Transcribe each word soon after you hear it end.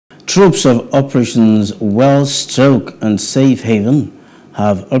Troops of Operations Whirl and Safe Haven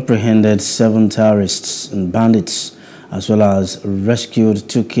have apprehended 7 terrorists and bandits, as well as rescued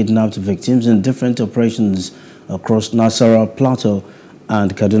 2 kidnapped victims in different operations across Nasarawa, Plateau,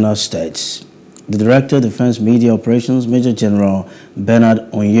 and Kaduna States. The Director of Defense Media Operations, Major General Bernard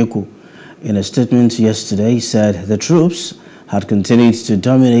Onyeko, in a statement yesterday said the troops had continued to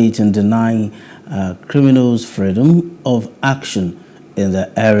dominate and deny criminals freedom of action in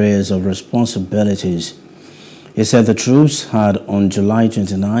their areas of responsibilities. He said the troops had on July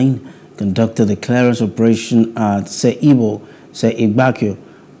 29 conducted a clearance operation at Seibo, Seibakio,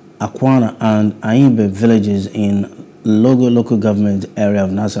 Akwana and Aimbe villages in Logo local government area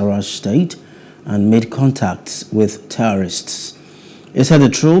of Nasarawa State and made contacts with terrorists. He said the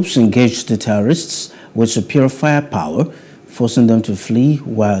troops engaged the terrorists with superior firepower, forcing them to flee,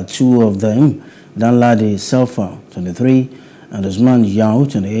 while 2 of them, Danladi Selfa, 23, and Usman Yao,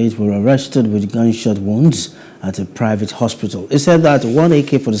 28, were arrested with gunshot wounds at a private hospital. He said that 1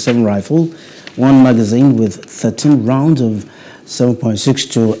 AK-47 rifle, 1 magazine with 13 rounds of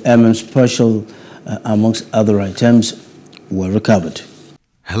 7.62 mm special, amongst other items, were recovered.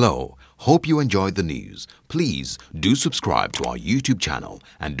 Hello, hope you enjoyed the news. Please do subscribe to our YouTube channel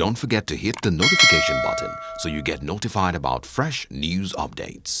and don't forget to hit the notification button so you get notified about fresh news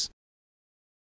updates.